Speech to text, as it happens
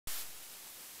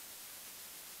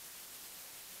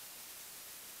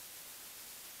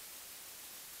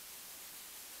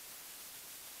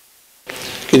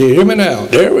Can you hear me now?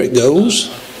 There it goes.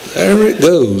 There it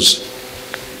goes.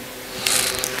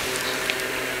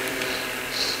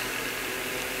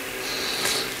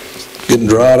 Getting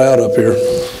dried out up here.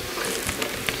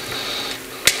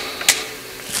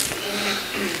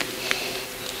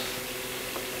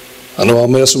 I know I'll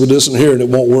mess with this in here and it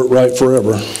won't work right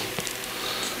forever.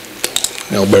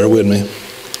 Y'all bear with me.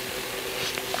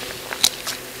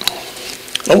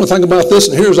 The only thing about this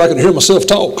in here is I can hear myself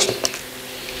talk.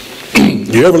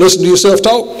 You ever listen to yourself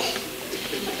talk?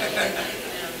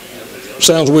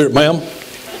 Sounds weird, ma'am.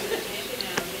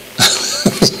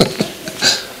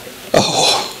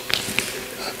 Oh.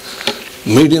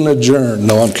 Meeting adjourned.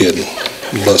 No, I'm kidding.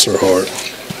 Bless her heart.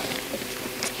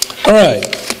 All right.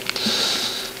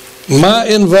 My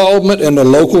involvement in the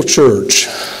local church.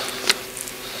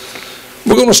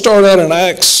 We're going to start out in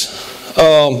Acts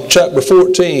chapter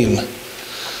 14.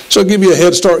 So I'll give you a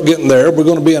head start getting there. We're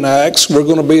going to be in Acts. We're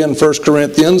going to be in 1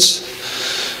 Corinthians.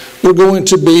 We're going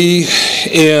to be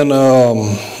in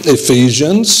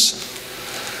Ephesians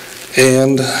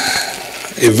and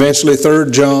eventually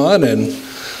 3 John. And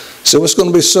so it's going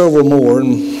to be several more.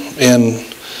 And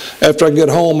after I get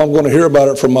home, I'm going to hear about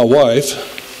it from my wife.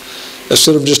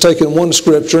 Instead of just taking one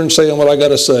scripture and saying what I got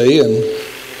to say.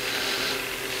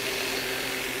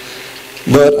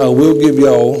 But I will give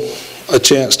y'all a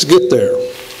chance to get there.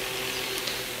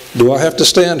 Do I have to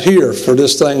stand here for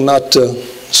this thing not to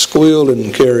squeal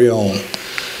and carry on?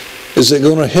 Is it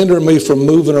going to hinder me from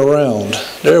moving around?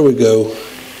 There we go.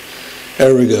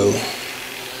 There we go.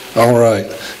 All right.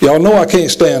 Y'all know I can't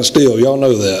stand still. Y'all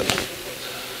know that.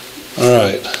 All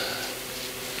right.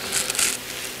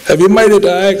 Have you made it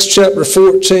to Acts chapter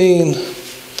 14,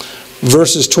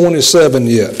 verses 27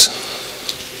 yet?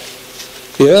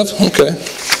 You have? Okay.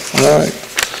 All right.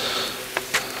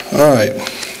 All right.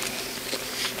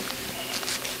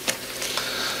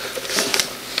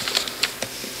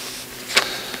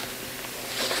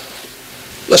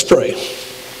 Let's pray.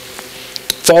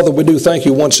 Father, we do thank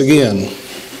you once again.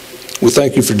 We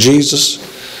thank you for Jesus.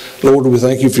 Lord, we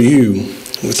thank you for you.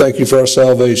 We thank you for our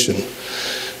salvation.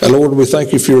 And Lord, we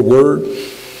thank you for your word.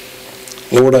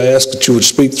 Lord, I ask that you would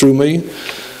speak through me.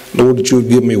 Lord, that you would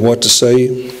give me what to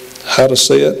say, how to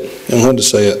say it, and when to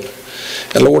say it.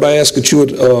 And Lord, I ask that you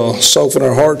would soften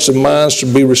our hearts and minds to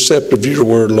be receptive to your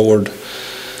word, Lord,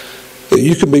 that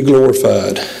you can be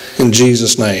glorified. In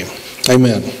Jesus' name,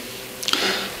 amen.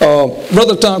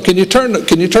 Brother Tom, can you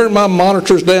turn my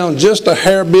monitors down just a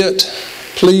hair bit,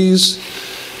 please?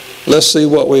 Let's see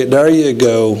what there you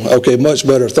go. Okay, much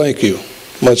better, thank you.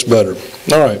 Much better.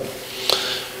 All right.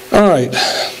 All right.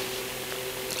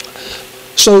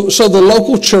 So the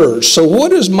local church. So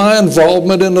what is my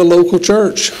involvement in the local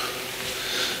church?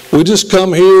 We just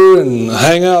come here and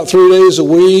hang out 3 days a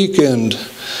week and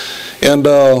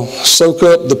soak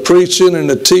up the preaching and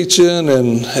the teaching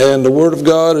and the Word of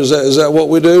God. Is that what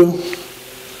we do?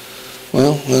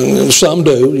 Well, some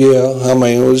do, yeah. I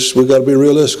mean, we got to be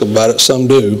realistic about it. Some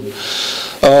do.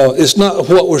 It's not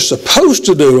what we're supposed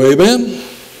to do, amen?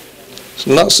 It's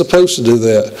not supposed to do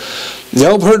that.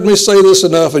 Y'all have heard me say this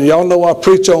enough, and y'all know I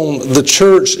preach on the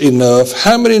church enough.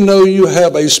 How many know you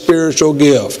have a spiritual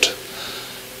gift?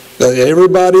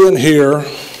 Everybody in here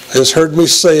has heard me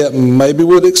say it, maybe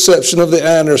with the exception of the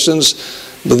Andersons,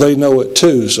 but they know it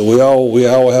too. So we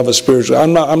all have a spiritual.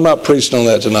 I'm not preaching on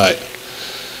that tonight.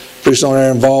 Preaching on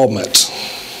our involvement.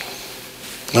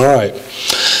 All right.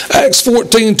 Acts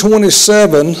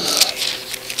 14:27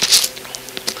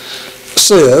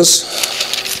 says,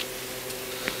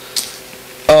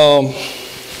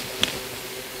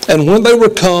 and when they were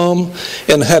come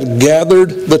and had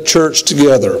gathered the church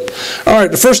together. All right,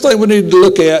 the first thing we need to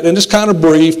look at, and it's kind of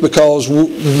brief because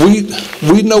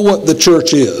we know what the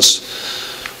church is,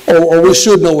 or we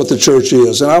should know what the church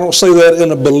is. And I don't say that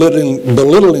in a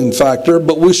belittling factor,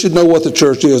 but we should know what the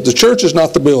church is. The church is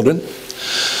not the building.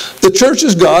 The church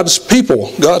is God's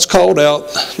people. God's called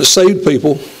out the saved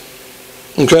people.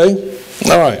 Okay?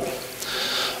 All right.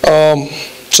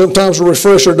 Sometimes a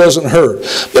refresher doesn't hurt.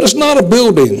 But it's not a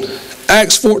building.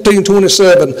 Acts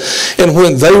 14:27, and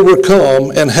when they were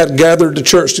come and had gathered the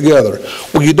church together.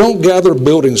 Well, you don't gather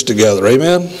buildings together,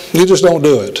 amen? You just don't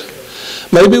do it.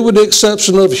 Maybe with the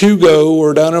exception of Hugo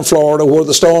or down in Florida where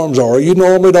the storms are, you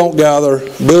normally don't gather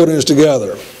buildings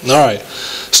together. All right.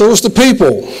 So it's the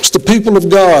people. It's the people of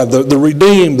God, the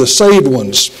redeemed, the saved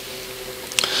ones.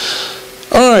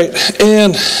 All right.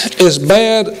 And as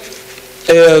bad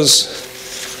as,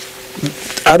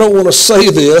 I don't want to say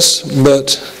this,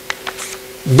 but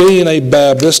being a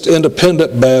Baptist,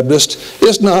 independent Baptist,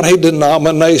 it's not a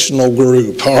denominational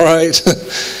group, all right?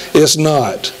 It's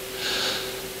not.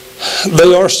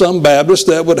 There are some Baptists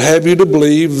that would have you to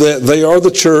believe that they are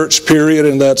the church, period,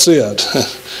 and that's it.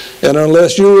 And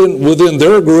unless you're within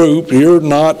their group, you're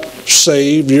not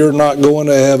saved, you're not going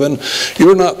to heaven,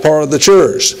 you're not part of the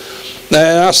church.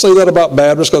 Now, I say that about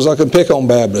Baptists because I can pick on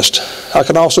Baptists. I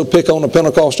can also pick on the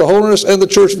Pentecostal Holiness and the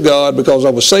Church of God because I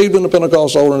was saved in the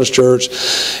Pentecostal Holiness Church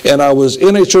and I was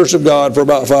in a Church of God for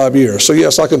about 5 years. So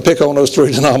yes, I can pick on those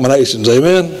 3 denominations.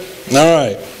 Amen? All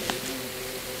right.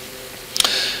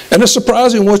 And it's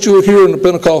surprising what you will hear in the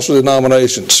Pentecostal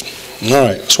denominations. All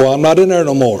right. That's why I'm not in there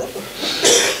no more.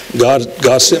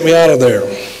 God sent me out of there.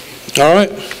 All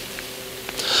right.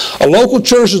 A local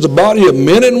church is a body of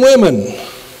men and women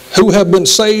who have been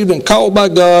saved and called by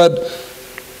God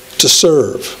to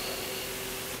serve.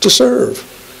 To serve.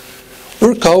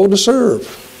 We're called to serve.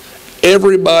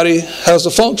 Everybody has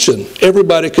a function.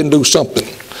 Everybody can do something.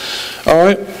 All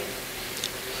right?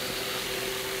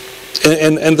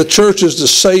 And the church is the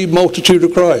saved multitude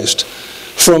of Christ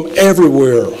from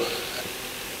everywhere.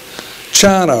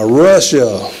 China,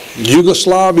 Russia,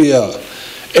 Yugoslavia,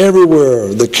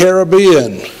 everywhere, the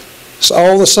Caribbean. It's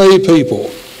all the saved people.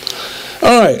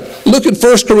 All right, look at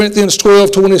 1 Corinthians 12,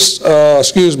 1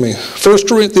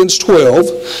 Corinthians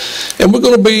 12, and we're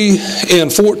going to be in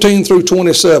 14 through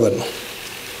 27.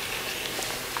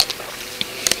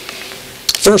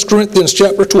 1 Corinthians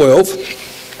chapter 12.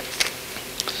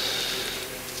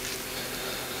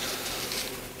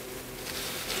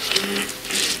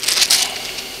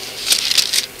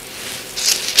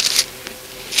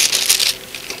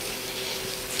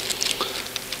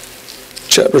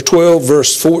 Chapter 12,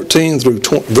 verses 14 through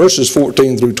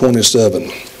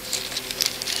 27.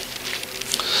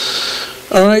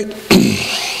 All right.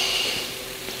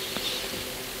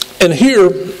 And here,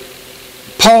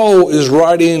 Paul is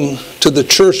writing to the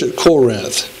church at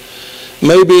Corinth.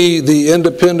 Maybe the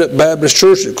independent Baptist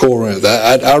church at Corinth.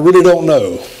 I really don't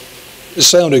know. It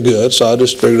sounded good, so I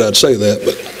just figured I'd say that.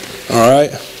 But all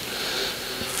right.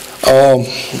 All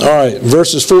right,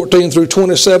 verses 14 through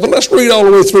 27. Let's read all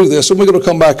the way through this, and we're going to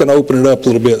come back and open it up a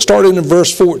little bit. Starting in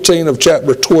verse 14 of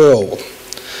chapter 12.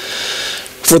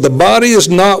 For the body is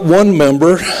not one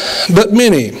member, but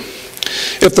many.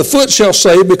 If the foot shall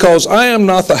say, because I am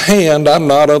not the hand, I'm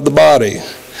not of the body,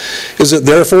 is it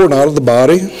therefore not of the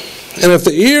body? And if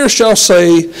the ear shall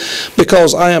say,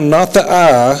 because I am not the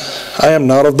eye, I am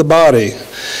not of the body,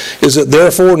 is it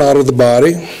therefore not of the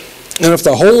body? And if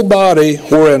the whole body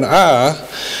were an eye,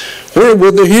 where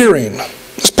would the hearing?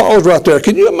 Let's pause right there.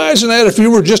 Can you imagine that if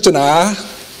you were just an eye?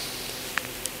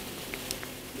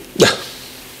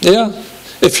 Yeah,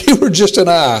 if you were just an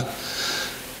eye.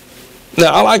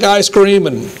 Now, I like ice cream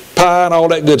and pie and all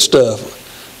that good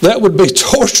stuff. That would be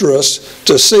torturous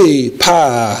to see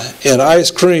pie and ice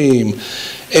cream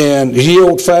and ye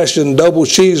old-fashioned double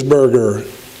cheeseburger,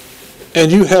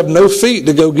 and you have no feet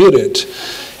to go get it.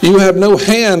 You have no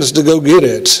hands to go get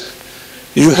it.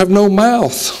 You have no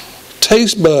mouth,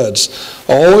 taste buds.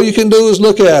 All you can do is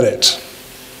look at it.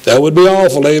 That would be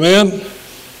awful, amen?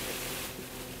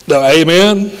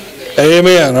 Amen?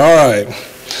 Amen, all right.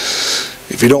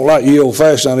 If you don't like ye old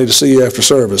fashioned, I need to see you after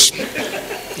service.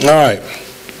 All right.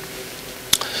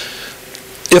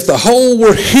 If the whole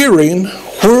were hearing,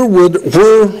 where were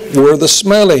the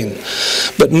smelling?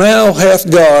 But now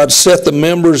hath God set the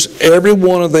members, every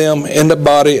one of them, in the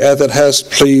body as it has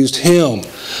pleased him.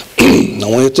 I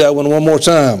want to hit that one more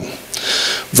time.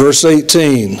 Verse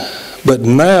 18. But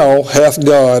now hath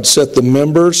God set the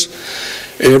members,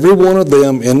 every one of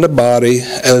them, in the body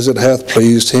as it hath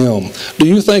pleased him. Do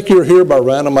you think you're here by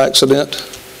random accident?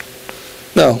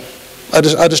 No. I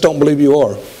just don't believe you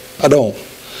are. I don't.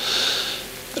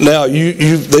 Now,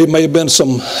 there may have been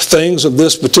some things of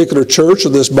this particular church or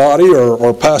this body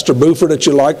or Pastor Buford that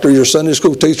you liked, or your Sunday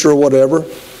school teacher or whatever,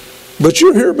 but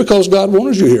you're here because God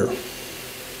wanted you here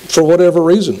for whatever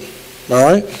reason, all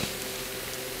right?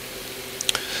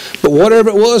 But whatever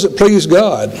it was, it pleased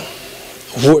God,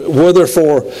 whether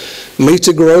for me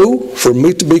to grow, for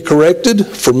me to be corrected,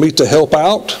 for me to help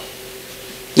out.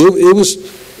 It was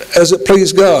as it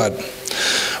pleased God.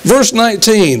 Verse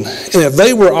 19, and if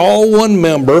they were all one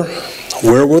member,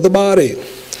 where were the body?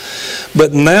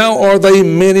 But now are they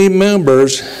many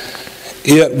members,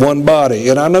 yet one body.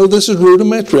 And I know this is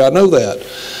rudimentary, I know that.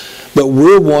 But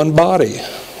we're one body.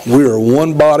 We are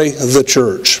one body, the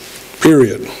church,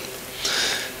 period.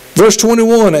 Verse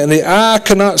 21, and the eye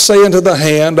cannot say unto the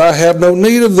hand, I have no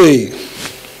need of thee.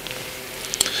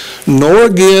 Nor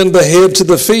again the head to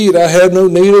the feet, I have no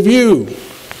need of you.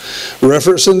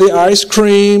 Referencing the ice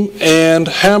cream and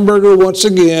hamburger once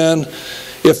again.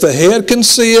 If the head can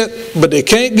see it, but they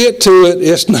can't get to it,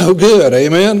 it's no good.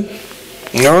 Amen?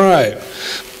 All right.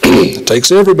 It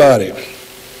takes everybody.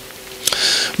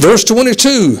 Verse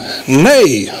 22,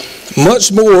 nay,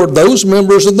 much more those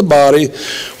members of the body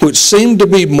which seem to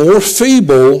be more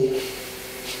feeble,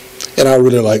 and I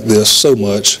really like this so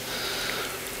much,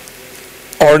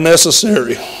 are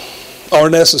necessary. Are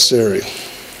necessary.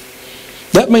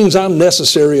 That means I'm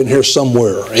necessary in here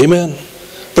somewhere. Amen?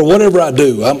 For whatever I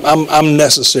do, I'm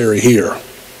necessary here.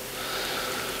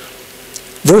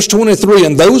 Verse 23,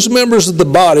 and those members of the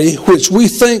body which we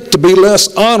think to be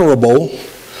less honorable,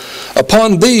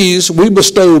 upon these we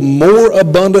bestow more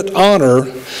abundant honor,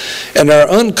 and our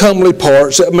uncomely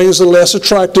parts, that means the less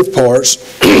attractive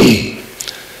parts,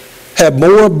 have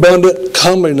more abundant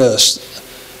comeliness.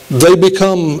 They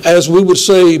become, as we would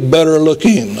say, better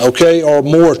looking, okay, or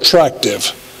more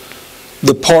attractive.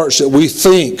 The parts that we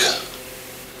think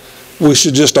we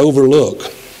should just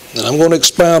overlook. And I'm going to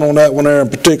expound on that one there in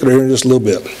particular here in just a little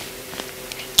bit.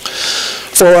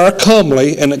 For our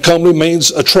comely, and comely means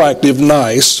attractive,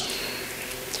 nice,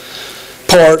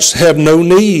 parts have no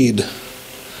need.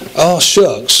 Oh,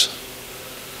 shucks.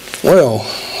 Well,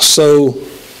 so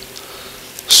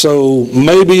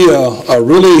maybe a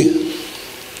really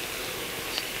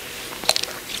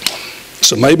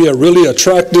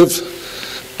attractive,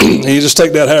 you just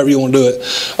take that however you want to do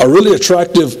it, a really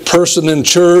attractive person in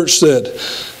church that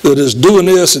is doing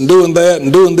this and doing that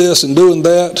and doing this and doing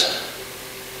that,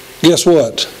 guess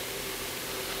what?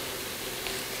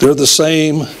 They're the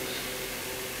same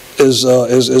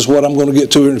as what I'm going to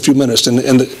get to in a few minutes.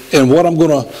 And what I'm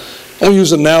going to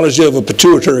use the analogy of a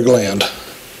pituitary gland.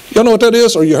 Y'all know what that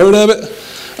is, or you heard of it?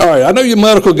 All right, I know you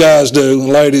medical guys do,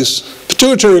 ladies.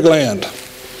 Pituitary gland.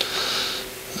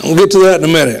 We'll get to that in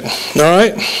a minute. All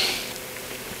right?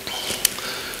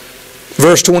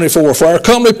 Verse 24, for our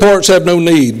comely parts have no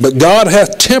need, but God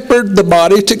hath tempered the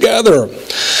body together,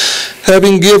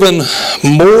 having given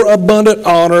more abundant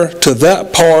honor to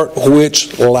that part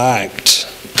which lacked.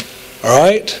 All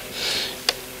right?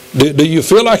 Do you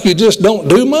feel like you just don't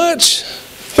do much?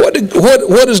 What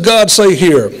does God say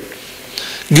here?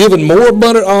 Given more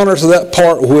abundant honor to that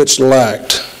part which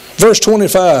lacked. Verse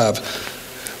 25,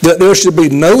 that there should be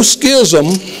no schism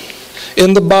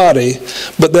in the body,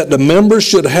 but that the members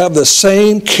should have the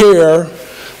same care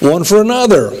one for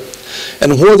another.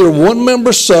 And whether one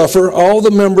member suffer, all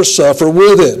the members suffer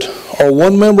with it. Or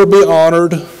one member be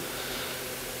honored,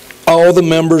 all the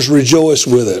members rejoice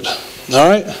with it. All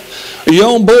right? Are you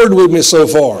on board with me so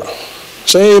far?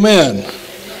 Say amen.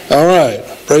 All right.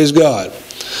 Praise God.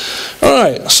 All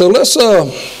right. So let's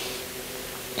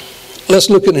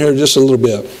look in here just a little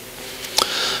bit.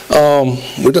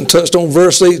 We done touched on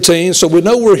verse 18, so we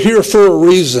know we're here for a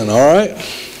reason, all right?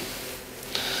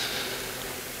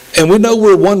 And we know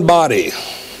we're one body.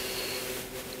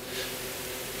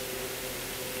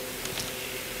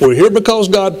 We're here because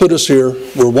God put us here.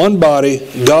 We're one body.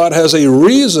 God has a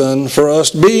reason for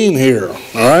us being here, all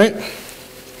right?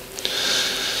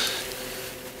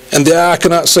 And the eye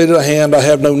cannot say to the hand, I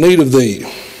have no need of thee.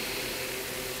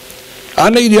 I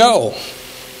need y'all.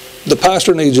 The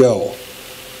pastor needs y'all.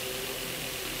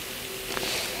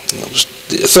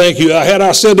 Thank you. Had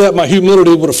I said that, my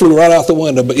humility would have flew right out the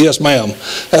window. But yes, ma'am.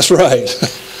 That's right.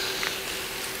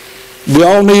 We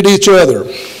all need each other.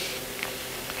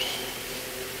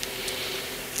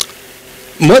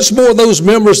 Much more those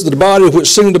members of the body which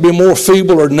seem to be more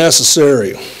feeble are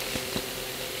necessary.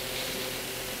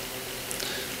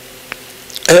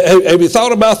 Have you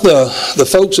thought about the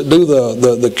folks that do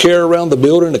the care around the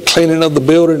building, the cleaning of the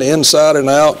building, the inside and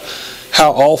out,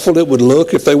 how awful it would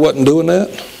look if they wasn't doing that?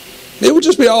 It would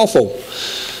just be awful.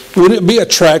 Wouldn't it be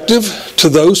attractive to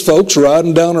those folks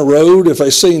riding down the road if they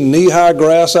see knee-high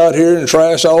grass out here and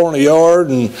trash all in the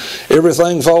yard and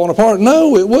everything falling apart?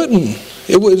 No, it wouldn't.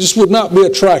 It just would not be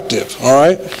attractive, all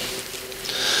right?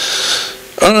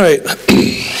 All right.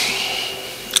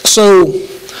 So,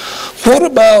 what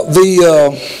about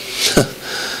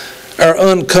our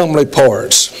uncomely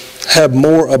parts have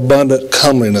more abundant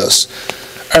comeliness?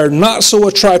 Our not so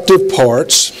attractive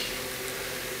parts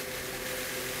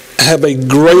have a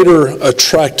greater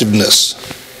attractiveness.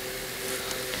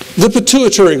 The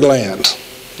pituitary gland,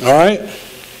 all right?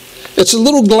 It's a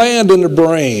little gland in the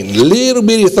brain, little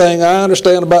bitty thing. I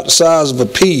understand about the size of a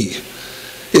pea.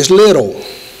 It's little.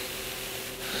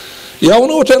 Y'all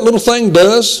know what that little thing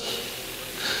does?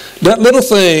 That little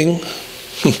thing,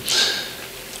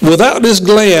 without this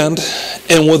gland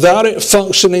and without it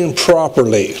functioning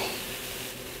properly,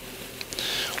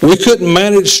 we couldn't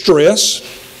manage stress.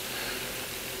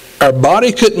 Our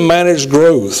body couldn't manage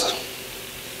growth.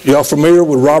 Y'all familiar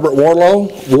with Robert Wadlow?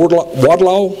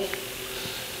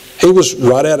 He was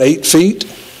right at 8 feet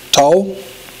tall.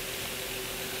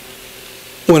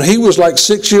 When he was like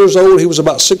 6 years old, he was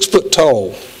about 6 foot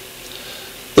tall.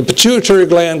 The pituitary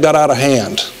gland got out of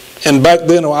hand. And back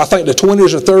then, I think the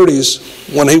 20s or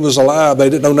 30s, when he was alive, they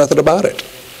didn't know nothing about it.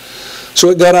 So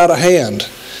it got out of hand.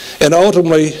 And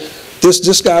ultimately,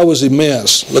 this guy was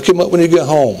immense. Look him up when you get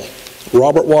home.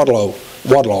 Robert Wadlow.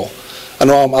 I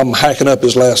know I'm hacking up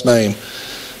his last name.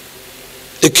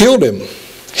 It killed him.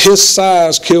 His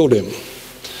size killed him.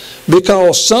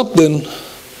 Because something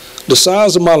the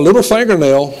size of my little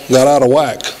fingernail got out of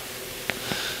whack.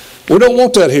 We don't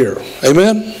want that here.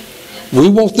 Amen? We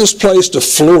want this place to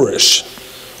flourish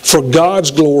for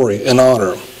God's glory and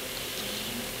honor.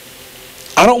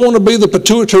 I don't want to be the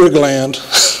pituitary gland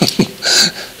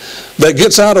that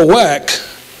gets out of whack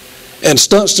and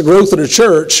stunts the growth of the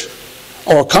church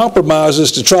or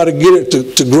compromises to try to get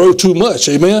it to grow too much.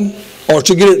 Amen? Or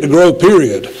to get it to grow,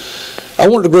 period. I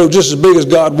want it to grow just as big as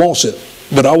God wants it.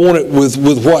 But I want it with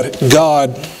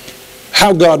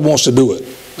how God wants to do it.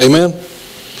 Amen?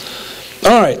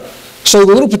 All right. So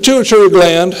the little pituitary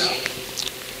gland,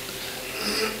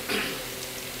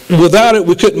 without it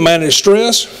we couldn't manage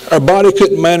stress. Our body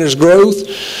couldn't manage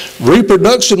growth.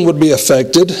 Reproduction would be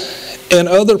affected and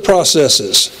other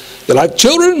processes. You like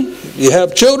children? You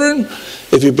have children.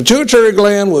 If your pituitary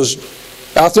gland was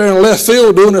out there in left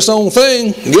field doing its own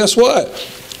thing, guess what?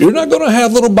 You're not going to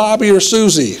have little Bobby or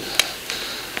Susie.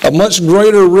 A much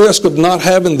greater risk of not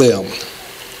having them.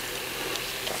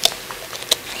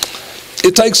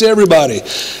 It takes everybody,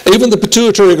 even the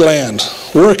pituitary gland,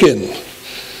 working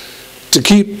to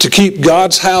keep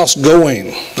God's house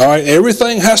going. All right,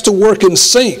 everything has to work in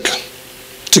sync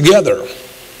together.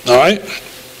 All right.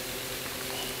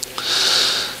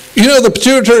 You know, the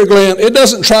pituitary gland, it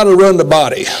doesn't try to run the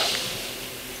body.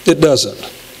 It doesn't.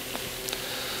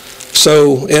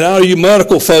 So, and all you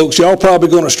medical folks, y'all probably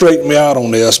going to straighten me out on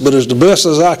this, but as the best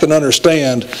as I can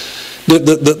understand,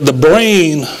 the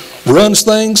brain runs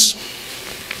things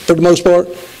for the most part.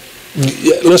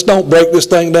 Let's don't break this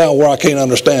thing down where I can't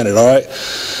understand it, all right?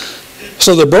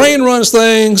 So the brain runs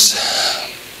things.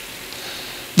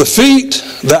 The feet,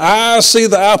 the eyes see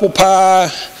the apple pie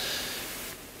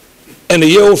and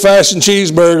the old-fashioned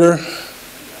cheeseburger.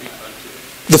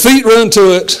 The feet run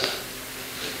to it.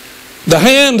 The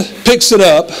hand picks it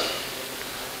up.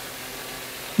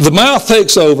 The mouth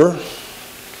takes over,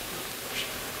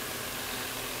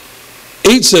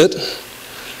 eats it.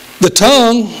 The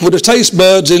tongue, with the taste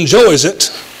buds, enjoys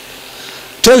it.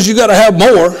 Tells you got to have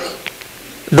more.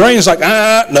 The brain's like,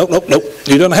 nope.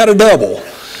 You done had a double.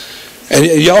 And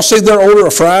y'all see their order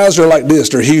of fries? They're like this.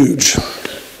 They're huge.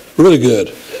 Really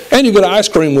good. And you get ice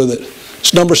cream with it.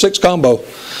 It's number 6 combo.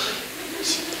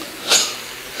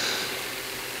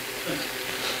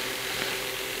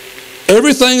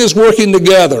 Everything is working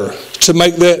together to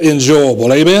make that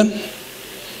enjoyable. Amen?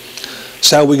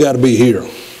 That's how we got to be here.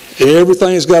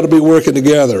 Everything's got to be working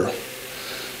together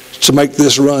to make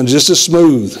this run just as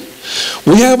smooth.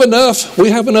 We have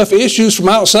enough issues from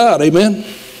outside. Amen?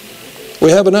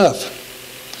 We have enough.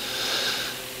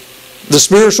 The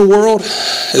spiritual world,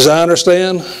 as I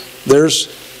understand, there's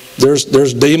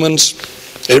demons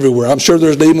everywhere. I'm sure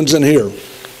there's demons in here.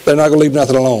 They're not going to leave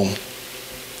nothing alone.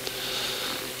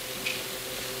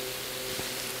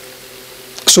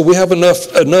 So we have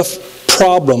enough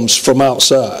problems from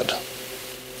outside.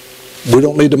 We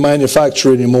don't need to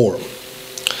manufacture anymore.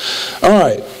 All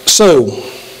right, so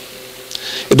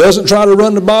it doesn't try to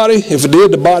run the body. If it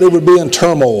did, the body would be in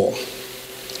turmoil.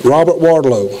 Robert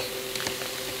Wadlow.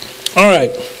 All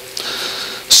right,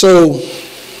 so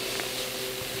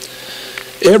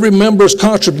every member's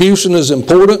contribution is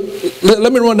important.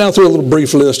 Let me run down through a little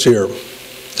brief list here.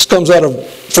 This comes out of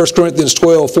 1 Corinthians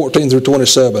 12, 14 through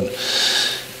 27.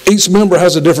 Each member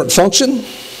has a different function.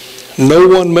 No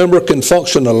one member can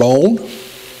function alone.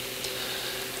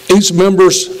 Each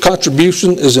member's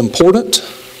contribution is important.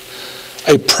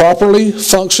 A properly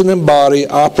functioning body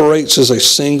operates as a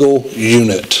single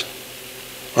unit.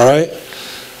 All right?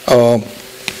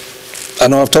 I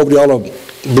know I've told you all a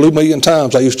blue million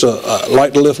times. I used to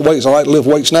like to lift weights. I like to lift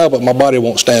weights now, but my body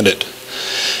won't stand it.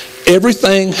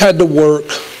 Everything had to work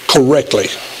correctly.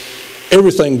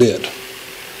 Everything did.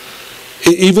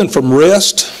 Even from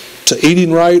rest to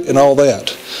eating right and all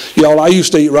that. Y'all, I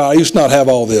used to eat right. I used to not have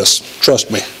all this. Trust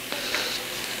me.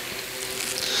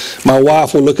 My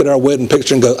wife will look at our wedding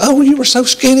picture and go, "Oh, you were so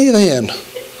skinny then."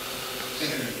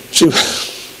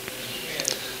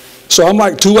 So I'm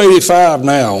like 285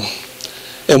 now.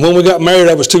 And when we got married,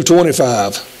 I was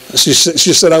 225. She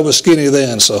said I was skinny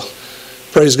then, so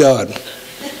praise God.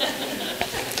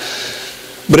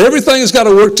 But everything's got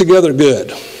to work together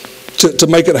good to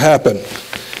make it happen.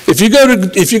 If you go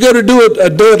to do a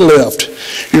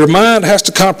deadlift, Your mind has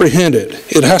to comprehend it.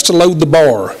 It has to load the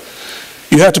bar.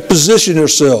 You have to position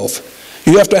yourself.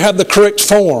 You have to have the correct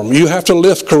form. You have to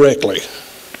lift correctly.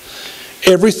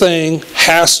 Everything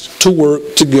has to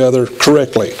work together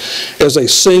correctly as a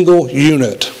single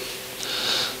unit.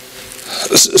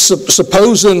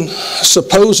 Supposing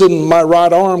my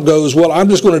right arm goes, well, I'm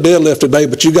just going to deadlift today,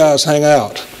 but you guys hang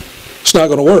out. It's not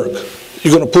going to work.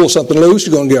 You're going to pull something loose.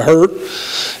 You're going to get hurt.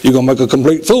 You're going to make a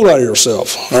complete fool out of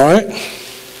yourself. All right?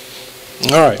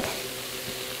 All right.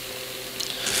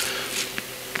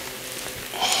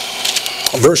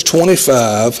 Verse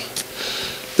 25,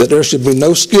 that there should be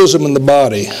no schism in the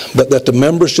body, but that the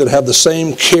members should have the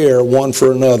same care one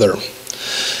for another.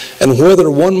 And whether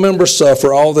one member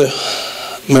suffer, all the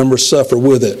members suffer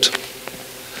with it.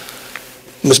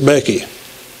 Miss Becky,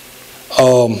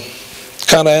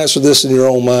 kind of answer this in your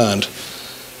own mind.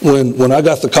 When I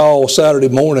got the call Saturday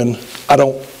morning, I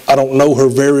don't know her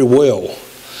very well.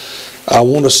 I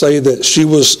want to say that she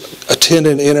was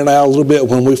attending in and out a little bit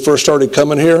when we first started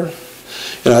coming here,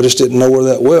 and I just didn't know her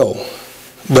that well.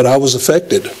 But I was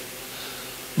affected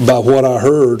by what I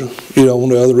heard, on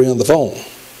the other end of the phone.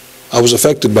 I was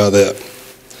affected by that.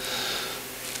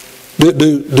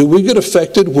 Do we get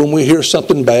affected when we hear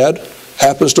something bad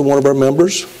happens to one of our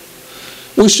members?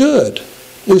 We should.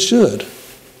 We should.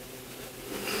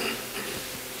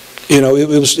 It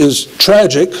was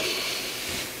tragic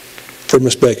for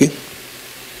Miss Becky.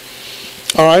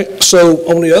 All right, so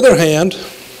on the other hand,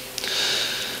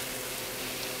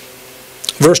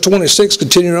 verse 26,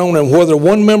 continuing on, and whether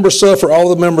one member suffer, all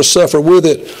the members suffer with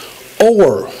it,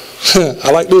 or,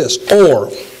 I like this,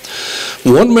 or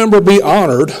one member be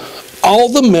honored, all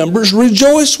the members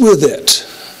rejoice with it.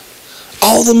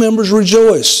 All the members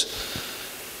rejoice.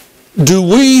 Do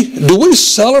we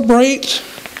celebrate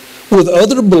with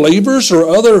other believers or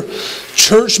other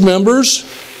church members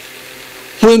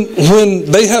when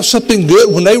they have something good,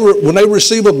 when they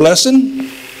receive a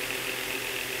blessing?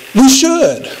 We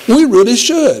should. We really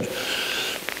should.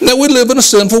 Now, we live in a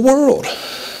sinful world,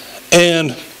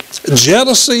 and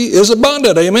jealousy is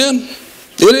abundant. Amen?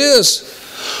 It is.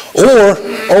 Or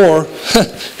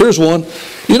here's one.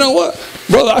 You know what?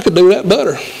 Brother, I could do that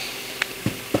better.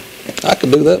 I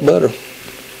could do that better.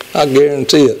 I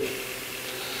guarantee it.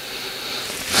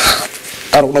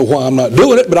 I don't know why I'm not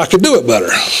doing it, but I could do it better.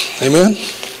 Amen?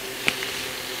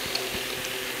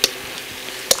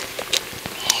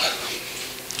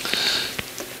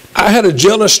 I had a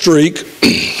jealous streak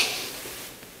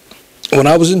when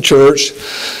I was in church.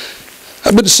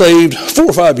 I've been saved 4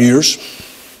 or 5 years,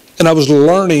 and I was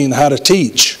learning how to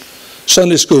teach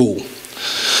Sunday school.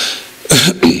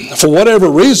 For whatever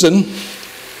reason,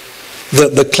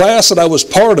 the class that I was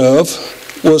part of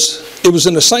was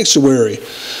in the sanctuary,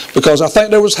 because I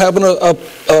think they was having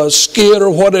a skit or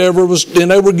whatever,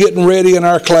 and they were getting ready in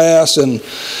our class and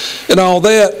all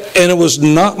that, and it was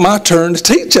not my turn to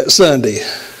teach that Sunday.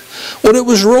 Well, it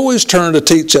was Roy's turn to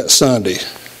teach that Sunday,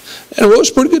 and Roy's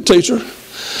a pretty good teacher,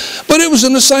 but it was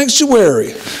in the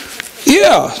sanctuary.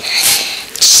 Yeah,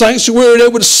 sanctuary, they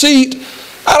would seat,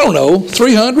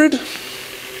 300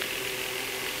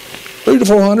 to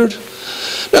 400.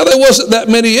 Now, there wasn't that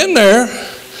many in there,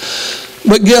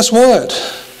 but guess what?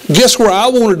 Guess where I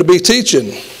wanted to be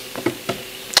teaching?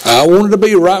 I wanted to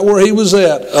be right where he was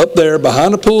at, up there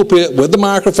behind the pulpit with the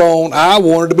microphone. I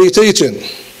wanted to be teaching.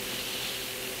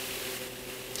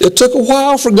 It took a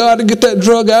while for God to get that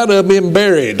drug out of me and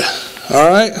buried. All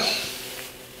right?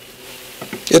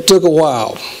 It took a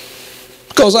while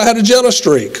because I had a jealous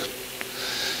streak.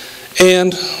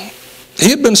 And he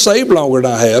had been saved longer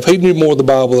than I have. He knew more of the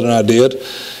Bible than I did,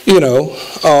 and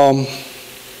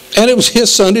it was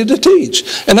his Sunday to teach.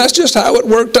 And that's just how it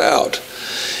worked out.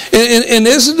 And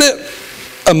isn't it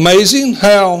amazing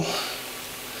how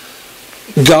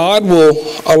God will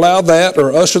allow that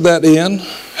or usher that in,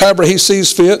 however he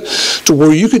sees fit, to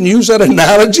where you can use that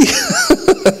analogy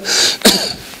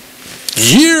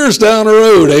years down the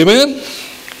road. Amen?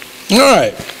 All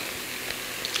right.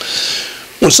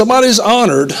 When somebody's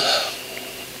honored,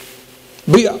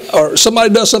 or somebody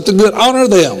does something good, honor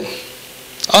them.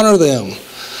 Honor them.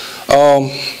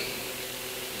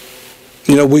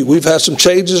 We've had some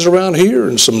changes around here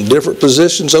and some different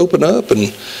positions open up,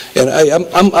 and hey,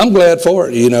 I'm glad for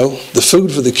it. The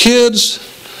food for the kids,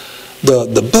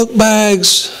 the book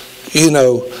bags,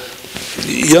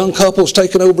 young couples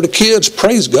taking over the kids.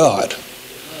 Praise God.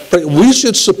 We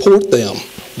should support them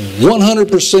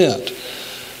 100%.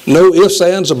 No ifs,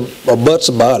 ands, or buts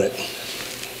about it.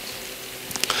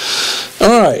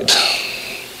 All right.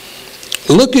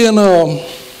 Look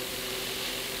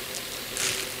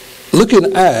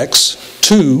in Acts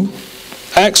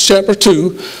Acts chapter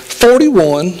 2,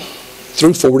 41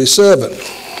 through 47.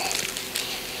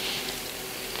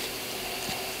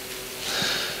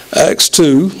 Acts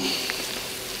 2,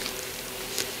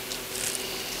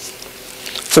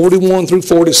 41 through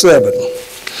 47.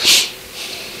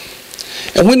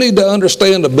 And we need to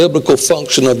understand the biblical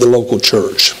function of the local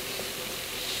church.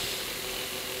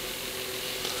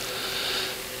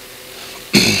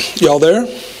 Y'all there?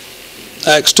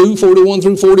 Acts 2, 41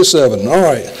 through 47. All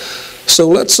right. So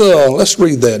let's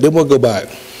read that. Then we'll go back.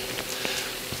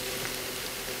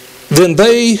 Then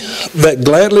they that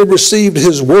gladly received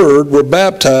his word were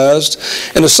baptized,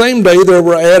 and the same day there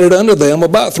were added unto them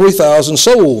about 3,000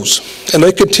 souls. And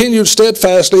they continued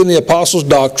steadfastly in the apostles'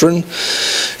 doctrine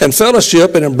and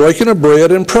fellowship, and in breaking of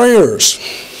bread and prayers.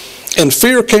 And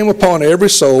fear came upon every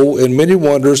soul, and many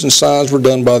wonders and signs were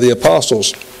done by the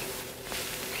apostles.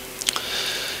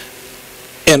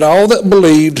 And all that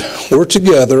believed were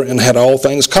together and had all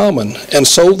things common, and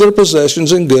sold their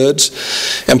possessions and goods,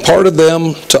 and parted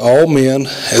them to all men,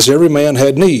 as every man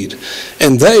had need.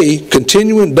 And they,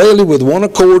 continuing daily with one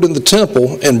accord in the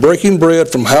temple, and breaking bread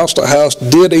from house to house,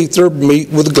 did eat their meat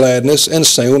with gladness and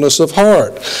singleness of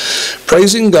heart,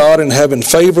 praising God and having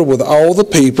favor with all the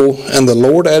people. And the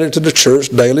Lord added to the church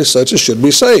daily such as should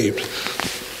be saved.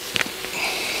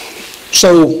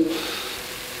 So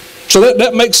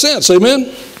that makes sense,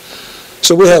 amen?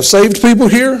 So we have saved people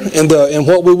here in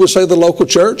what we would say the local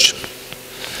church.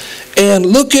 And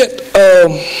look at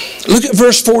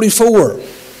verse 44.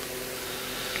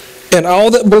 And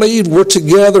all that believed were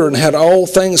together and had all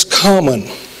things common.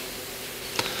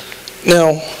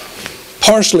 Now,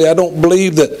 partially I don't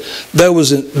believe that was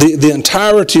the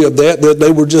entirety of that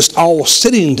they were just all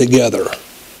sitting together.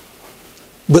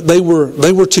 But they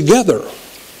were together.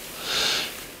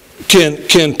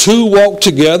 Can two walk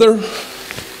together?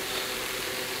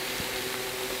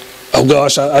 Oh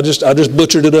gosh, I just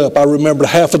butchered it up. I remembered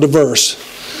half of the verse.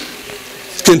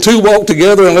 Can two walk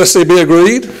together unless they be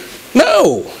agreed?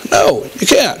 No, you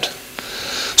can't.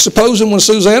 Supposing when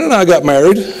Suzanne and I got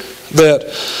married that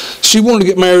she wanted to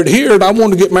get married here and I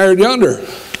wanted to get married yonder.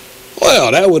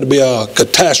 Well, that would be a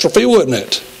catastrophe, wouldn't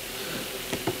it?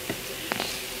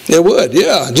 It would,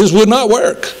 yeah. It just would not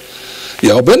work.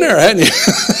 Y'all been there, hadn't you?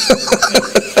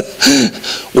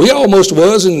 We almost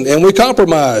was, and we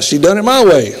compromised. She done it my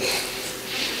way.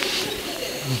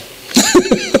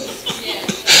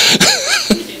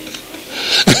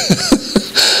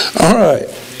 All right.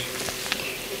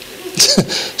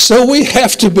 So we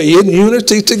have to be in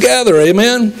unity together,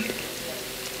 amen?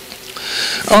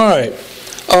 All right.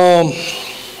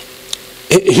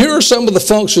 Here are some of the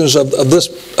functions of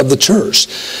the church.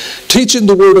 Teaching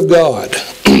the Word of God.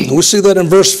 We see that in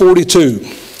verse 42.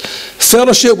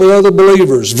 Fellowship with other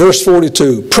believers, verse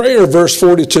 42. Prayer, verse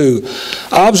 42.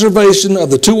 Observation of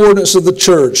the two ordinances of the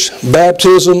church,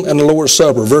 baptism and the Lord's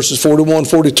Supper, verses 41,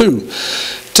 42.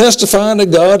 Testifying to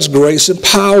God's grace and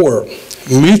power.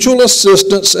 Mutual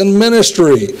assistance and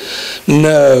ministry.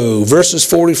 No. Verses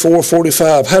 44,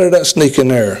 45. How did that sneak in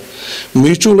there?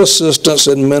 Mutual assistance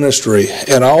and ministry.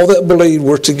 And all that believed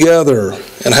were together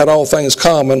and had all things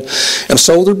common, and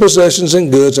sold their possessions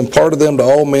and goods, and parted them to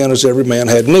all men as every man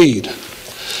had need.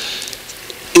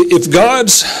 If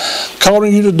God's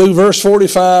calling you to do verse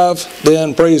 45,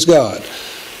 then praise God.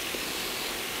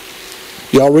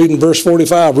 Y'all reading verse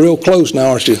 45 real close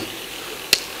now, aren't you?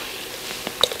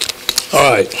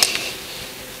 All right.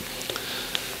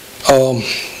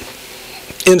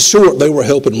 In short, they were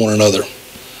helping one another.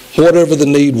 Whatever the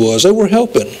need was, they were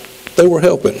helping. They were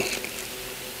helping.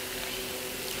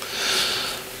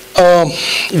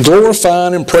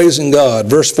 Glorifying and praising God,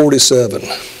 verse 47.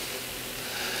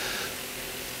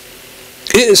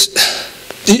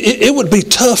 It would be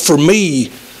tough for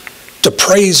me to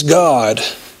praise God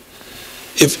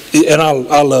and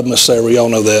I love Miss Sarah, y'all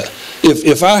know that.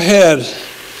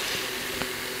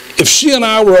 If she and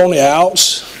I were on the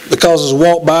outs because I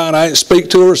walked by and I didn't speak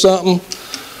to her or something,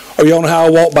 or y'all know how I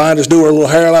walk by and just do her little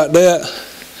hair like that,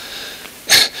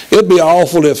 it'd be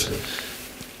awful if,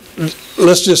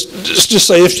 let's just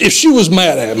say, if she was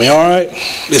mad at me, all right?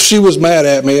 If she was mad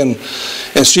at me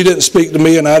and she didn't speak to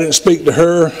me and I didn't speak to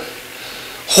her,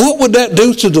 what would that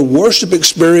do to the worship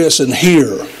experience in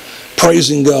here,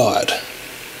 praising God?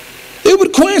 It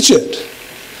would quench it.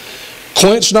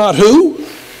 Quench not who?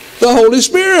 The Holy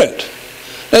Spirit.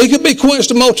 Now, he could be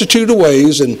quenched a multitude of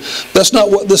ways, and that's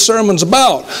not what this sermon's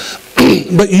about.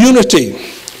 But unity,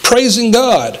 praising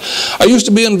God. I used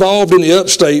to be involved in the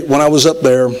upstate when I was up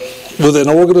there with an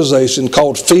organization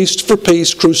called Feast for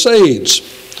Peace Crusades.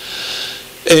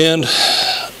 And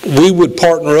We would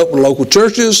partner up with local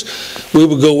churches. We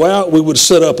would go out. We would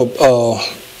set up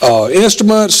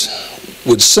instruments,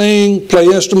 would sing, play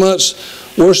instruments,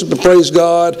 worship and praise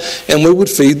God, and we would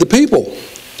feed the people.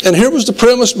 And here was the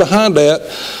premise behind that.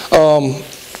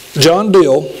 John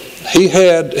Dill, he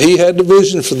had the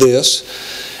vision for this,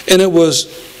 and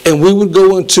we would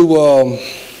go into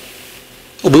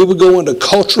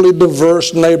culturally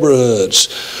diverse neighborhoods,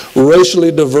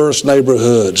 racially diverse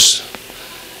neighborhoods.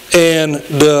 And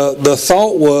the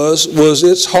thought was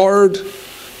it's hard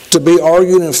to be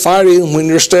arguing and fighting when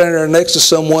you're standing there next to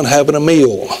someone having a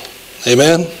meal.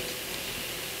 Amen?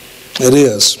 It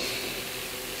is.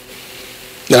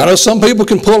 Now, I know some people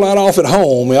can pull that off at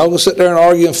home. Y'all can sit there and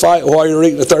argue and fight while you're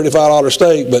eating a $35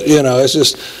 steak, but, it's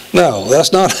just, no,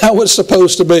 that's not how it's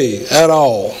supposed to be at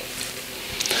all.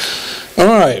 All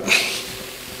right.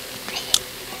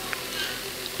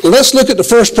 Let's look at the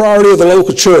first priority of the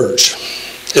local church.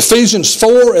 Ephesians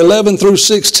 4, 11 through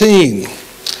 16.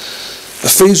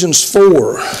 Ephesians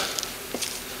 4,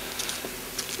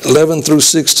 11 through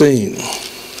 16.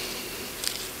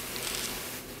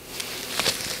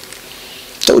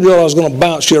 Told you all I was going to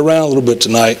bounce you around a little bit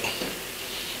tonight.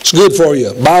 It's good for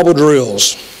you. Bible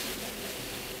drills.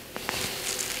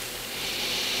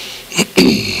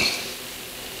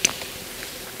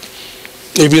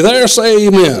 If you're there, say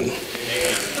amen.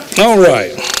 All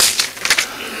right.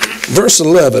 Verse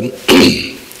 11.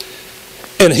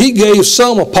 And he gave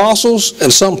some apostles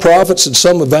and some prophets and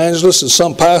some evangelists and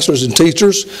some pastors and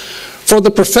teachers for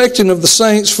the perfecting of the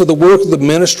saints, for the work of the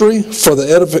ministry, for the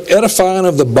edifying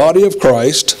of the body of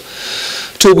Christ,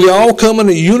 till we all come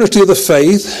into unity of the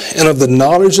faith and of the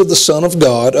knowledge of the Son of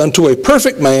God, unto a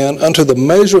perfect man, unto the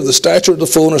measure of the stature of the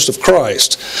fullness of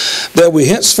Christ, that we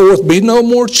henceforth be no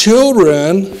more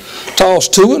children,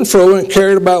 tossed to and fro and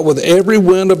carried about with every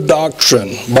wind of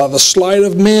doctrine, by the sleight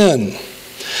of men,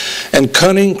 and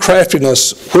cunning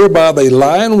craftiness, whereby they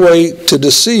lie in wait to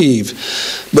deceive,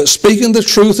 but speaking the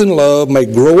truth in love may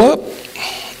grow up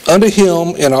unto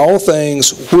him in all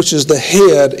things, which is the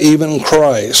head, even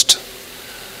Christ,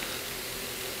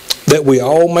 that we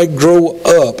all may grow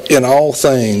up in all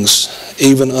things,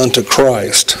 even unto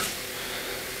Christ.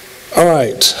 All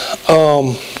right.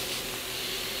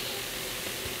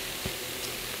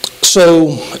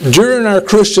 So during our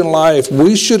Christian life,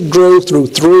 we should grow through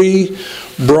three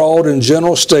broad and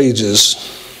general stages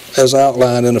as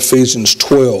outlined in Ephesians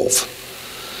 12.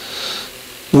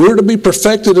 We're to be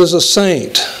perfected as a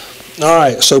saint. All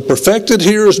right, so perfected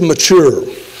here is mature.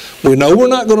 We know we're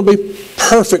not going to be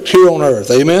perfect here on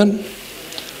earth. Amen?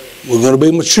 We're going to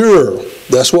be mature.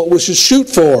 That's what we should shoot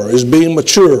for, is being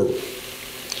mature.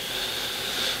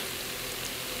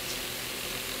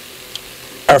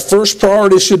 Our first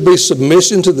priority should be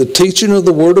submission to the teaching of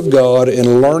the Word of God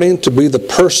and learning to be the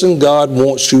person God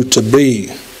wants you to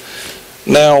be.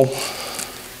 Now,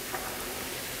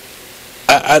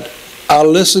 I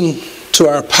listen to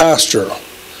our pastor,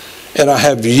 and I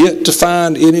have yet to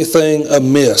find anything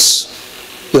amiss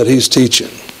that he's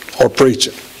teaching or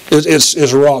preaching.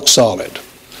 It's rock solid.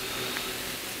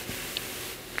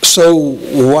 So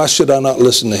why should I not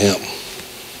listen to him?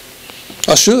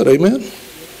 I should, amen?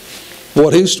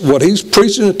 What he's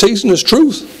preaching and teaching is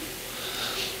truth.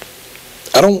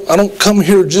 I don't come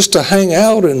here just to hang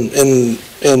out and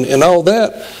all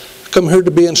that. I come here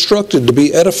to be instructed, to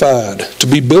be edified, to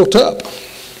be built up.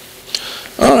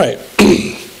 All right.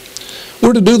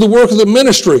 We're to do the work of the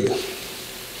ministry.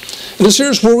 And this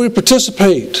here's where we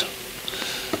participate.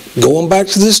 Going back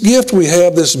to this gift we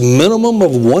have, this minimum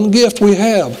of one gift we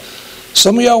have.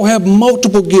 Some of y'all have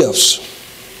multiple gifts.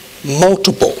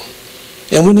 Multiple.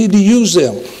 And we need to use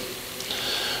them.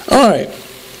 All right.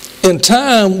 In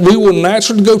time, we will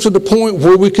naturally go to the point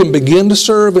where we can begin to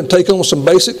serve and take on some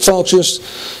basic functions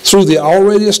through the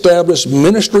already established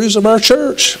ministries of our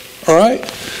church. All right?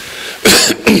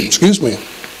 Excuse me.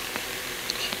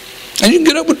 And you can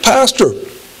get up with pastor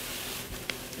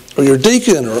or your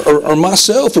deacon or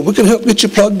myself, and we can help get you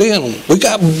plugged in. We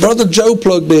got Brother Joe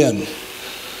plugged in,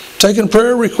 taking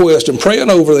prayer requests and praying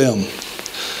over them.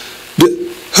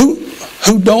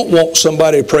 Who don't want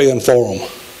somebody praying for them?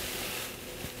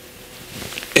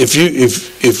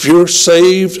 If you're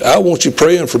saved, I want you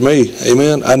praying for me.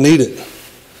 Amen. I need it.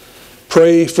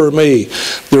 Pray for me.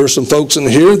 There are some folks in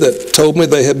here that told me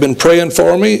they had been praying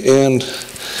for me, and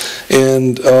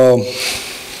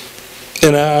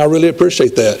I really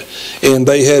appreciate that. And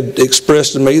they had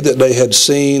expressed to me that they had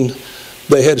seen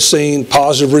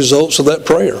positive results of that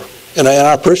prayer, and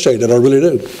I appreciate it. I really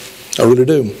do. I really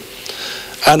do.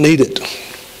 I need it.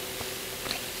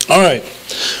 All right.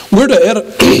 We're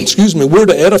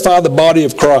to edify the body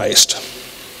of Christ.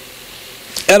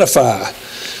 edify.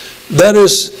 That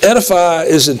is, edify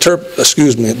is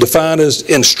defined as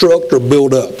instruct or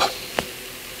build up.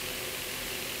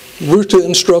 We're to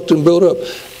instruct and build up.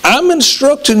 I'm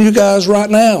instructing you guys right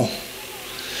now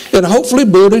and hopefully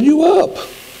building you up,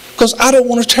 because I don't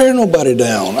want to tear nobody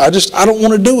down. I don't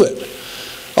want to do it.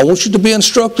 I want you to be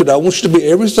instructed. I want you to be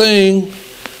everything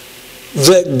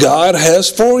that God has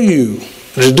for you,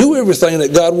 to do everything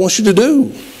that God wants you to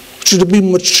do. I want you to be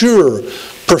mature,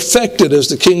 perfected, as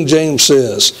the King James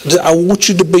says. I want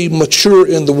you to be mature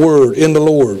in the Word, in the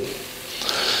Lord.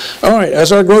 All right,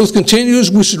 as our growth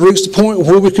continues, we should reach the point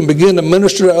where we can begin to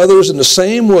minister to others in the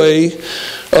same way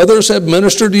others have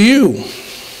ministered to you.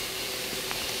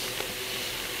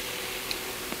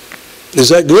 Is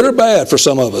that good or bad for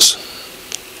some of us?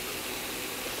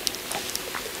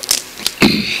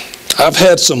 I've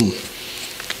had some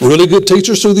really good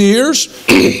teachers through the years.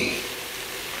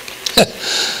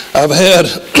 I've had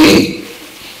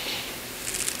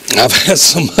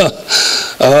some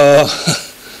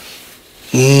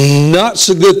not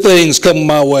so good things come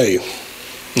my way.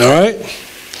 All right?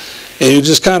 And you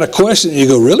just kind of question it. You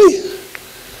go, really?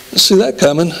 I see that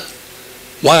coming.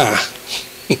 Why?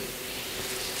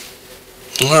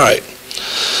 All right.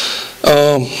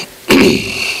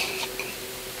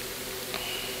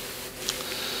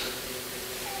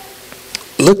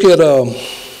 Look at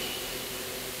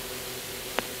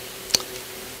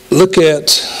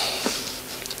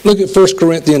 1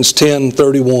 Corinthians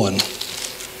 10:31.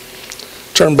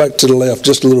 Turn back to the left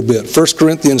just a little bit. 1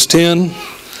 Corinthians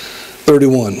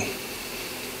 10:31.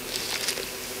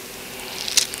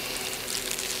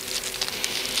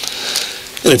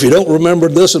 And if you don't remember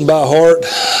this one by heart,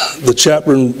 the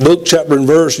book, chapter, and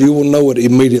verse, you will know it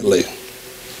immediately.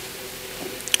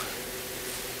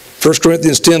 1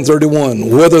 Corinthians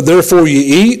 10:31. Whether therefore you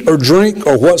eat or drink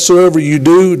or whatsoever you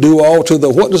do, do all to the,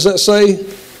 what does that say?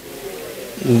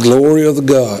 Glory of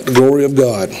God. Glory of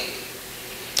God.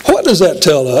 What does that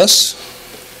tell us?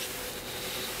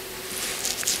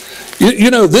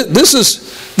 You know, this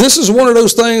is one of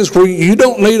those things where you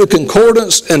don't need a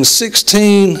concordance and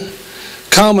 16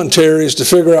 commentaries to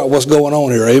figure out what's going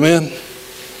on here. Amen?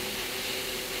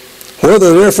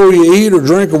 Whether therefore you eat or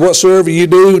drink or whatsoever you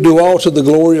do, do all to the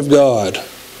glory of God.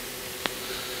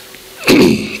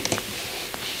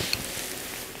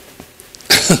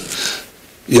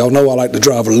 Y'all know I like to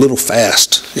drive a little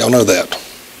fast. Y'all know that.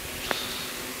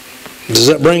 Does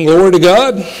that bring glory to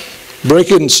God?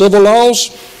 Breaking civil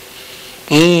laws?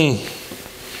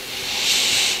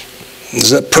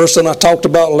 Is that person I talked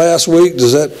about last week,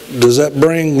 does that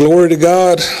bring glory to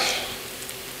God?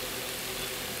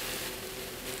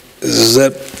 Is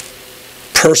that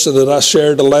person that I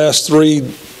shared the last 3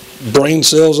 brain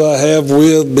cells I have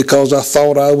with because I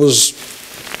thought I was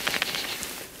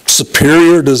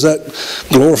superior, does that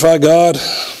glorify God?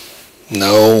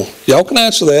 No. Y'all can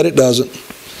answer that. It doesn't.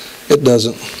 It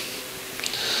doesn't.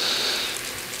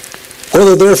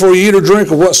 Whether therefore you eat or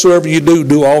drink or whatsoever you do,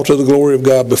 do all to the glory of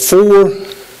God. Before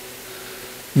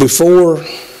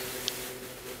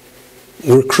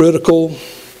we're critical,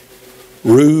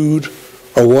 rude,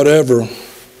 or whatever,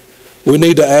 we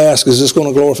need to ask, is this going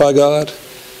to glorify God?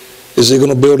 Is it going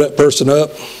to build that person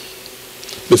up?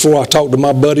 Before I talk to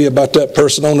my buddy about that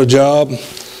person on the job,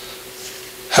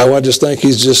 how I just think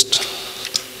he's just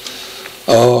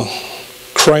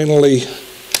cranially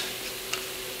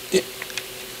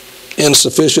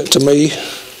insufficient to me.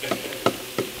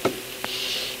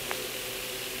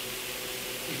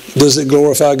 Does it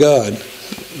glorify God?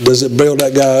 Does it build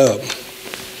that guy up?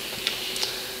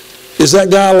 Is that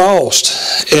guy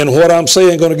lost? And what I'm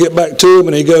saying going to get back to him,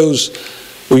 and he goes,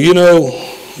 well, you know,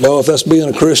 well, if that's being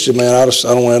a Christian, man, I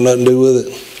don't want to have nothing to do with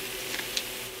it.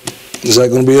 Is that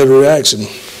going to be a reaction?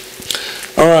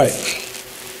 All right.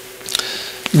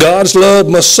 God's love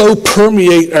must so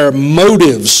permeate our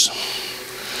motives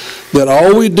that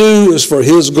all we do is for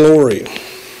His glory.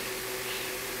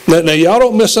 Now y'all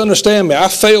don't misunderstand me. I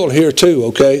failed here too,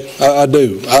 okay? I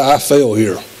do. I fail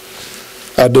here.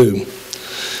 I do.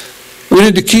 We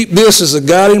need to keep this as a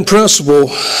guiding principle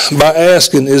by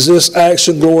asking, is this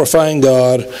action glorifying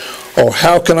God, or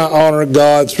how can I honor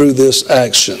God through this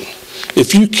action?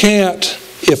 If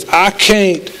I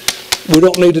can't, we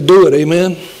don't need to do it,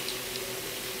 amen?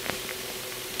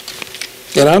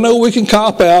 And I know we can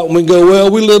cop out and we can go,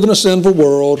 well, we live in a sinful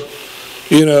world.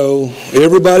 You know,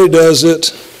 everybody does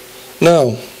it.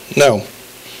 No.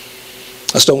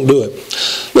 Let's don't do it.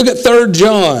 Look at 3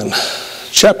 John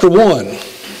chapter 1.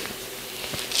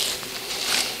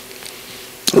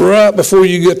 Right before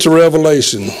you get to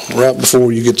Revelation. Right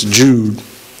before you get to Jude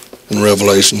in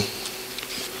Revelation.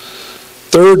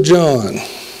 3 John.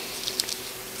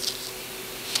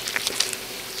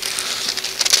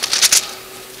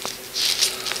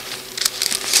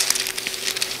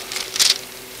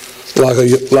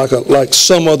 like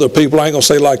some other people. I ain't gonna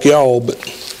say like y'all, but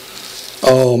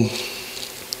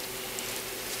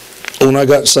when I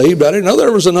got saved, I didn't know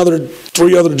there was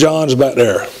 3 other Johns back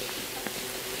there.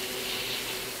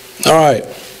 All right.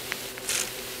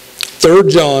 3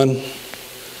 John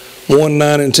 1,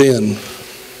 9 and 10.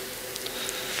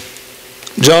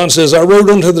 John says, I wrote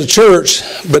unto the church,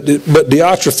 but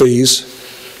Diotrephes,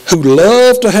 who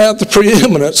love to have the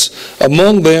preeminence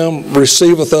among them,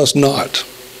 receiveth us not.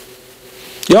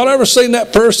 Y'all ever seen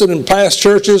that person in past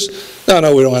churches?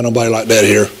 No, we don't have nobody like that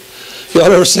here.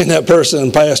 Y'all ever seen that person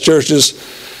in past churches?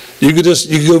 You could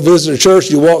go visit a church,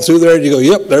 you walk through there, and you go,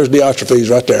 yep, there's Diotrephes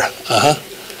right there.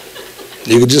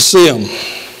 You could just see him.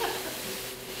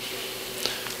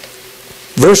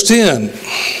 Verse 10.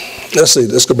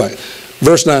 Let's go back.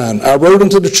 Verse 9, I wrote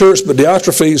unto the church, but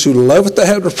Diotrephes, who loveth to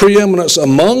have the preeminence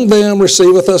among them,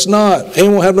 receiveth us not. He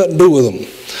won't have nothing to do with them.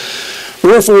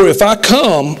 Wherefore, if I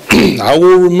come, I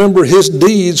will remember his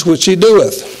deeds which he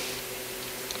doeth,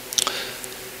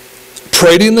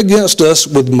 prating against us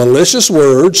with malicious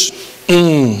words,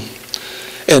 and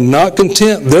not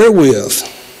content therewith.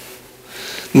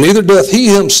 Neither doth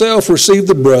he himself receive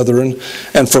the brethren,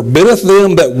 and forbiddeth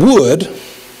them that would.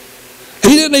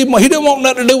 He didn't want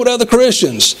nothing to do with other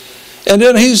Christians. And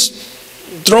then he's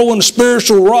throwing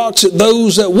spiritual rocks at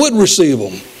those that would receive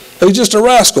them. He's just a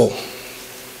rascal.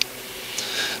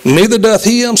 Neither doth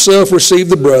he himself receive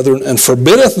the brethren, and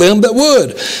forbiddeth them that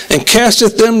would, and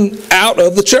casteth them out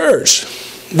of the church.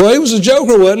 Well, he was a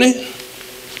joker, wasn't he?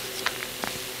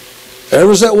 There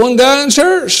was that one guy in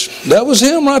church. That was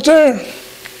him right there.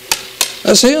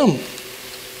 That's him.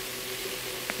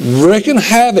 Wreaking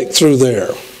havoc through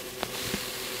there.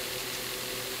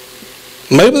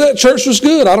 Maybe that church was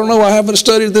good. I don't know. I haven't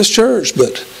studied this church,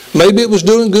 but maybe it was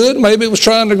doing good. Maybe it was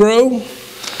trying to grow.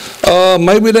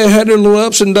 Maybe they had their little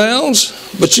ups and downs.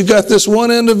 But you got this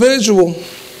one individual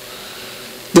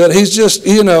that he's just,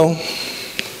 he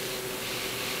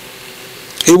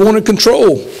wanted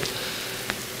control.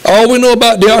 All we know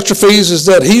about Diotrephes is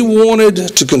that he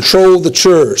wanted to control the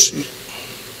church.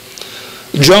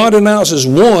 John denounces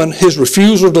 1, his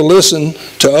refusal to listen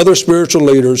to other spiritual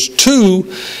leaders. 2,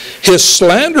 his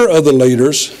slander of the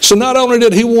leaders. So not only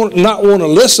did he not want to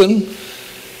listen,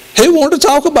 he wanted to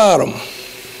talk about them.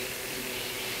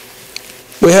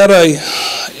 We had a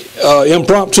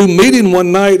impromptu meeting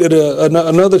one night at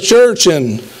another church,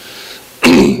 and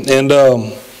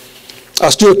I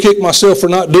still kick myself for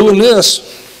not doing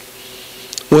this.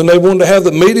 When they wanted to have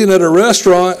the meeting at a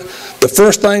restaurant, the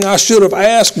first thing I should have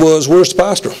asked was, where's the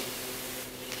pastor?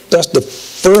 That's the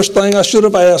first thing I should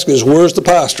have asked is, where's the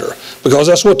pastor? Because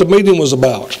that's what the meeting was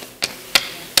about.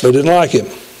 They didn't like him.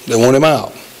 They want him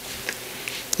out.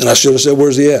 And I should have said,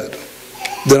 where's he at?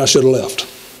 Then I should have left.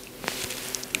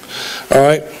 All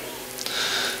right.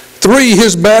 3,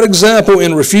 his bad example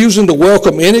in refusing to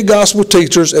welcome any gospel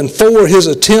teachers. And 4, his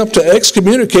attempt to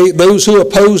excommunicate those who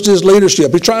opposed his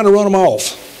leadership. He's trying to run them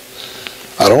off.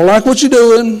 I don't like what you're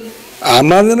doing. I'm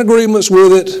not in agreement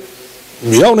with it.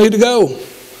 Y'all need to go.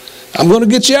 I'm going to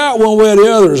get you out one way or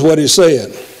the other is what he's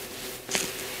saying.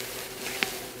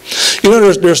 You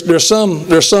know, there's some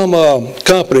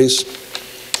companies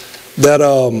that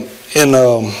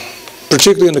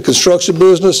particularly in the construction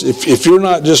business, if you're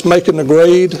not just making the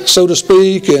grade, so to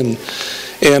speak, and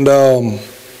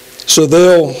so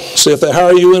they'll say if they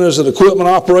hire you in as an equipment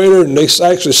operator and they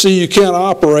actually see you can't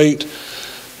operate,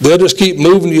 they'll just keep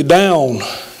moving you down,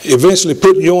 eventually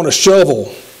putting you on a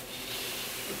shovel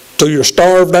till you're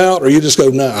starved out, or you just go,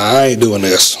 nah, I ain't doing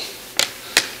this.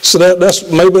 So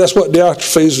maybe that's what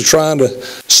Diotrephes was trying to,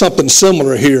 something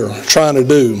similar here, trying to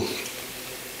do.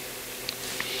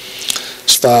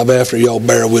 It's 5 after, y'all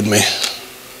bear with me.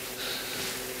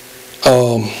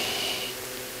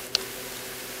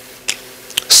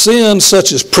 Sins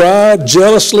such as pride,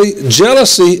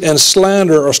 jealousy, and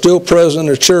slander are still present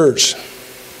in the church.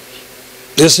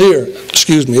 It's here.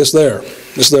 It's there.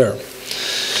 It's there.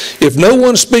 If no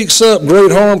one speaks up,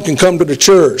 great harm can come to the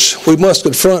church. We must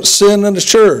confront sin in the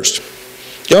church.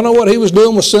 Y'all know what he was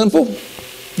doing was sinful?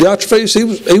 Diotrephes,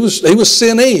 he was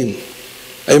sinning.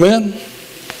 Amen?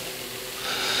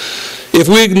 If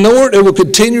we ignore it, it will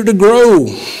continue to grow.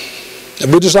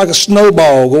 It'll be just like a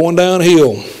snowball going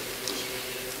downhill.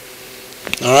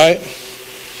 All right?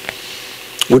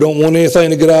 We don't want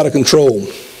anything to get out of control.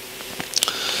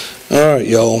 All right,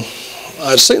 y'all.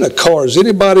 I've seen a car. Is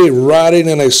anybody riding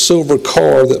in a silver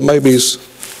car that maybe is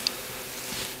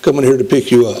coming here to pick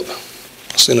you up?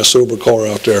 I've seen a silver car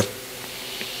out there.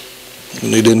 We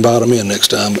need to invite them in next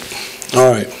time. But,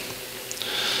 all right.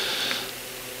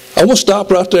 I will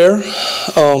stop right there.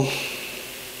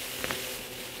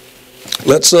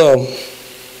 Let's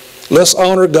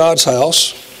honor God's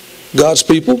house, God's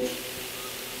people.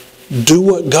 Do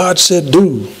what God said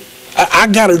do. I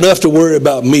got enough to worry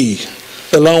about me,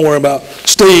 let alone worry about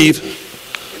Steve.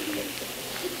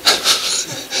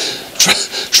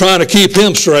 Trying to keep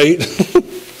him straight.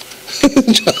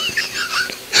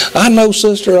 I know,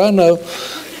 sister, I know.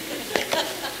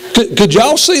 Could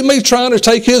y'all see me trying to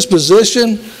take his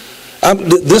position?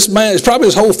 This man, probably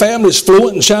his whole family is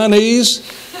fluent in Chinese.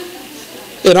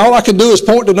 And all I can do is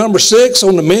point to number 6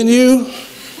 on the menu.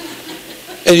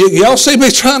 And y'all see me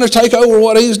trying to take over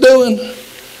what he's doing?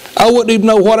 I wouldn't even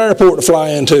know what airport to fly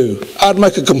into. I'd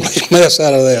make a complete mess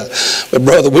out of that. But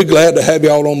brother, we're glad to have you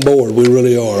all on board. We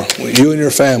really are. You and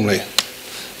your family.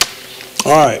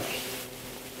 All right.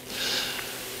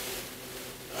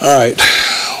 All right.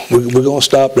 We're going to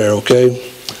stop there,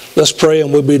 okay? Let's pray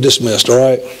and we'll be dismissed, all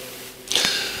right?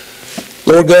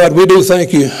 Lord God, we do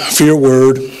thank you for your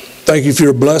word. Thank you for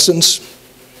your blessings.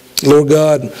 Lord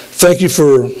God, thank you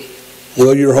for,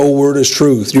 well, your whole word is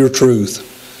truth, your truth.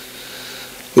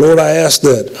 Lord, I ask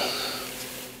that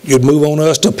you'd move on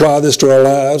us to apply this to our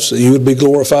lives, that you would be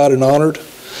glorified and honored,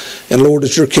 and Lord,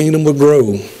 that your kingdom would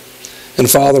grow. And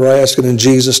Father, I ask it in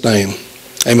Jesus' name.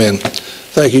 Amen.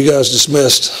 Thank you. You guys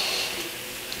dismissed.